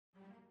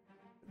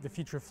The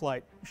future of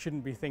flight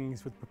shouldn't be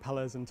things with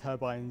propellers and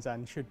turbines,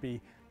 and should be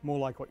more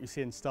like what you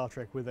see in Star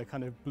Trek, with a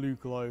kind of blue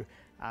glow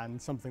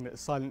and something that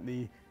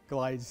silently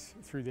glides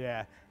through the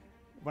air.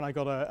 When I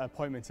got an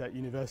appointment at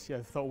university,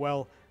 I thought,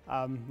 well,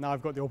 now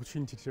I've got the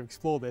opportunity to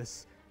explore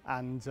this,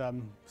 and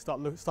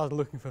started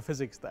looking for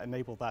physics that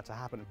enabled that to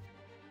happen.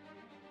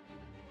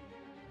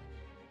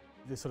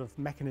 The sort of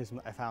mechanism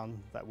that I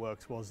found that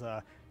worked was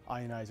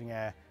ionizing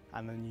air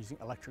and then using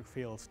electric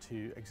fields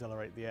to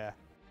accelerate the air.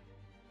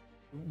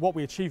 What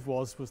we achieved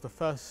was the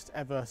first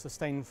ever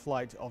sustained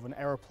flight of an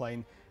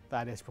aeroplane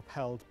that is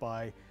propelled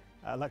by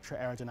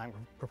electroaerodynamic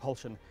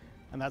propulsion,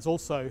 and that's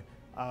also,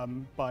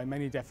 by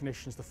many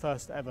definitions, the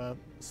first ever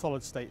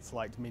solid state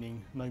flight,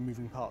 meaning no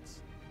moving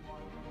parts.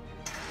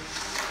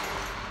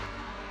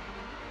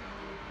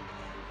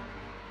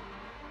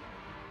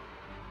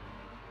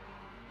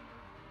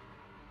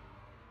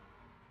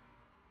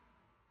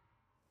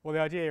 Well, the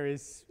idea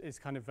is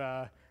kind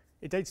of,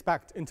 it dates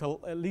back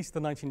until at least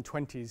the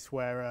 1920s,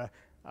 where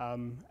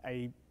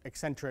a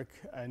eccentric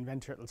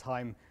inventor at the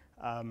time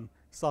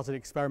started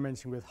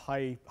experimenting with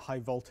high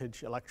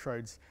voltage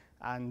electrodes,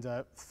 and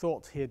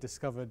thought he had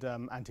discovered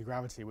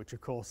anti-gravity, which of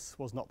course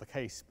was not the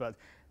case, but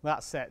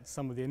that set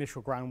some of the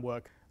initial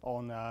groundwork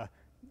on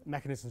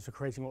mechanisms for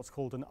creating what's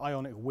called an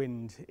ionic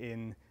wind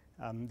in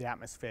the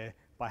atmosphere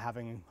by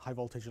having high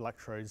voltage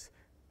electrodes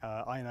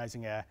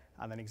ionizing air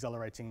and then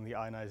accelerating the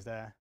ionized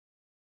air.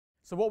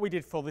 So what we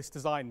did for this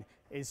design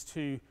is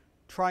to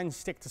try and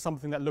stick to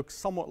something that looks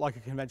somewhat like a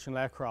conventional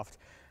aircraft,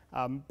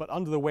 but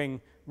under the wing,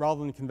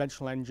 rather than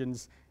conventional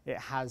engines, it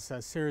has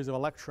a series of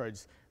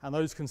electrodes, and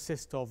those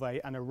consist of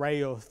an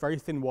array of very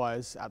thin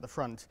wires at the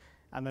front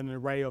and then an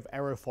array of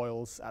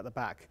aerofoils at the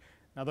back.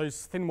 Now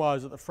those thin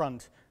wires at the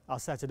front are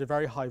set at a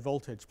very high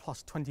voltage,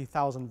 plus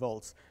 20,000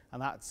 volts,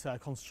 and that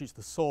constitutes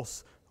the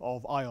source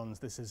of ions.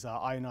 This is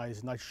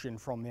ionized nitrogen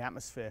from the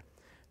atmosphere.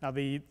 Now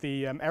the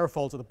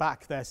aerofoils at the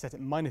back, they're set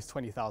at minus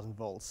 20,000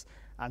 volts,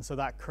 and so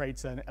that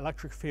creates an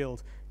electric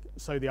field,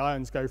 so the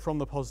ions go from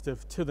the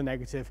positive to the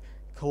negative,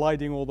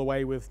 colliding all the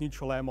way with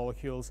neutral air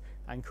molecules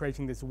and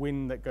creating this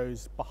wind that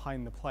goes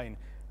behind the plane,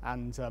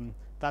 and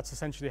that's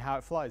essentially how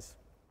it flies.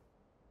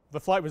 The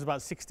flight was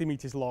about 60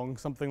 meters long,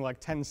 something like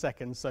 10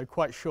 seconds, so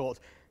quite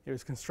short. It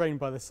was constrained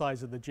by the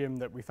size of the gym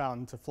that we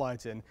found to fly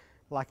it in.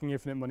 Lacking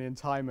infinite money and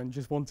time and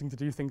just wanting to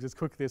do things as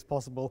quickly as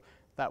possible,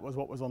 that was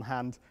what was on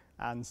hand,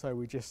 and so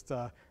we just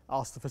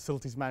asked the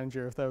facilities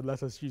manager if they would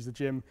let us use the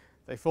gym.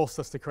 They forced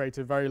us to create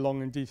a very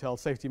long and detailed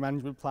safety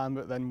management plan,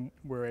 but then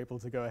we were able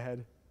to go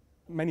ahead.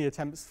 Many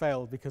attempts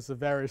failed because of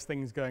various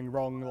things going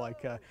wrong,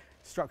 like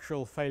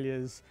structural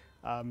failures,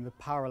 the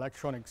power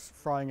electronics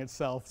frying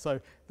itself, so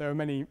there were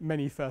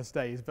many first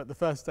days, but the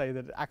first day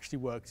that it actually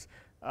worked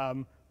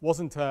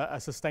wasn't a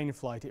sustained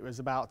flight. It was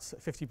about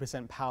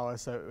 50% power,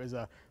 so it was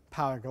a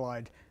power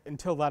glide.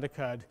 Until that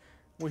occurred,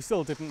 we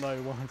still didn't know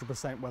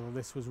 100% whether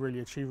this was really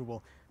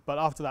achievable, but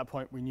after that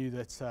point we knew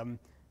that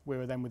we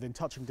were then within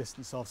touching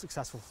distance of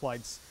successful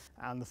flights,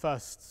 and the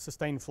first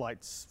sustained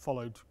flights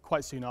followed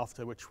quite soon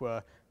after, which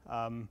were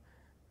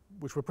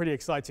pretty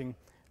exciting.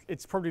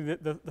 It's probably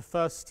the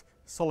first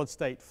solid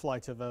state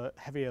flight of a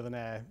heavier than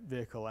air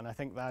vehicle, and I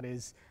think that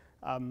is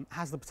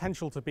has the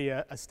potential to be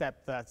a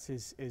step that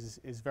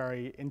is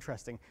very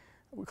interesting.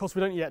 Of course, we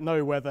don't yet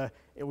know whether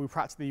it will be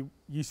practically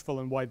useful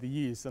and widely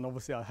used, and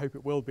obviously I hope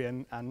it will be,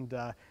 and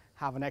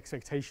have an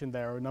expectation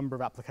there are a number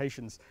of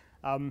applications.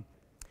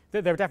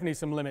 There are definitely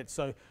some limits.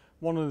 So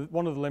one of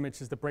the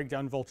limits is the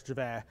breakdown voltage of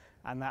air,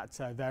 and that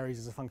varies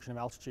as a function of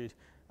altitude.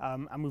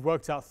 And we've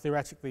worked out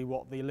theoretically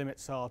what the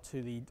limits are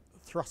to the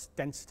thrust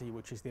density,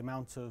 which is the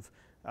amount of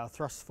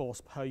thrust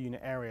force per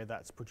unit area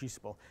that's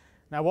producible.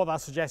 Now what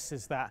that suggests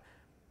is that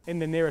in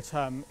the nearer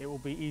term it will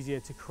be easier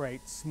to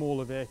create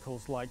smaller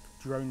vehicles like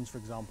drones, for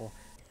example.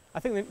 I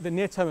think the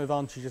near-term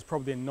advantage is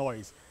probably in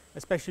noise,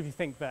 especially if you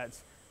think that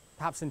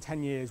perhaps in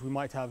 10 years we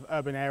might have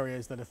urban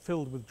areas that are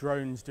filled with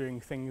drones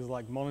doing things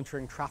like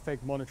monitoring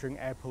traffic, monitoring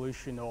air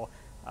pollution, or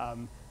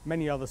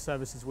many other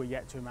services we're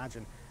yet to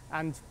imagine.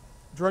 And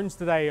drones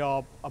today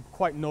are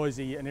quite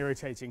noisy and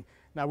irritating.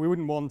 Now we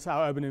wouldn't want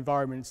our urban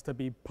environments to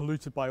be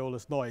polluted by all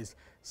this noise,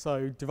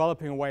 so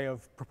developing a way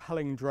of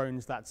propelling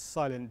drones that's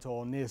silent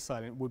or near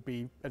silent would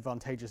be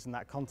advantageous in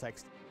that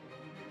context.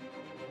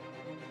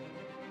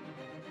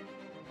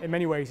 In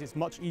many ways it's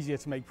much easier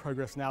to make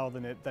progress now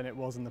than it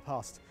was in the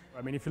past.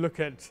 I mean, if you look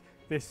at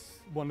this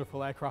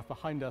wonderful aircraft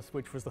behind us,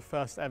 which was the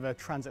first ever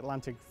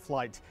transatlantic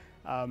flight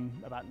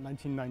about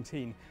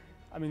 1919,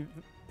 I mean,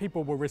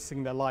 people were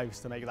risking their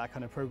lives to make that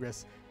kind of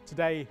progress.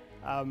 Today,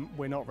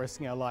 we're not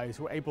risking our lives.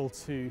 We're able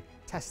to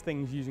test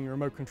things using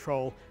remote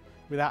control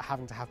without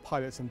having to have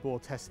pilots on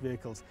board test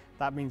vehicles.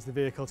 That means the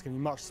vehicles can be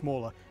much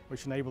smaller,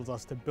 which enables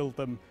us to build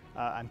them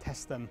and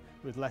test them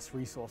with less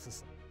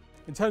resources.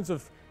 In terms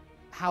of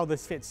how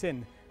this fits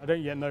in, I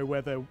don't yet know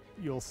whether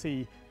you'll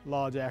see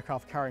large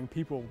aircraft carrying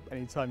people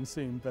anytime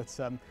soon, but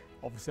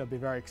obviously I'd be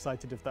very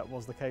excited if that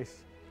was the case.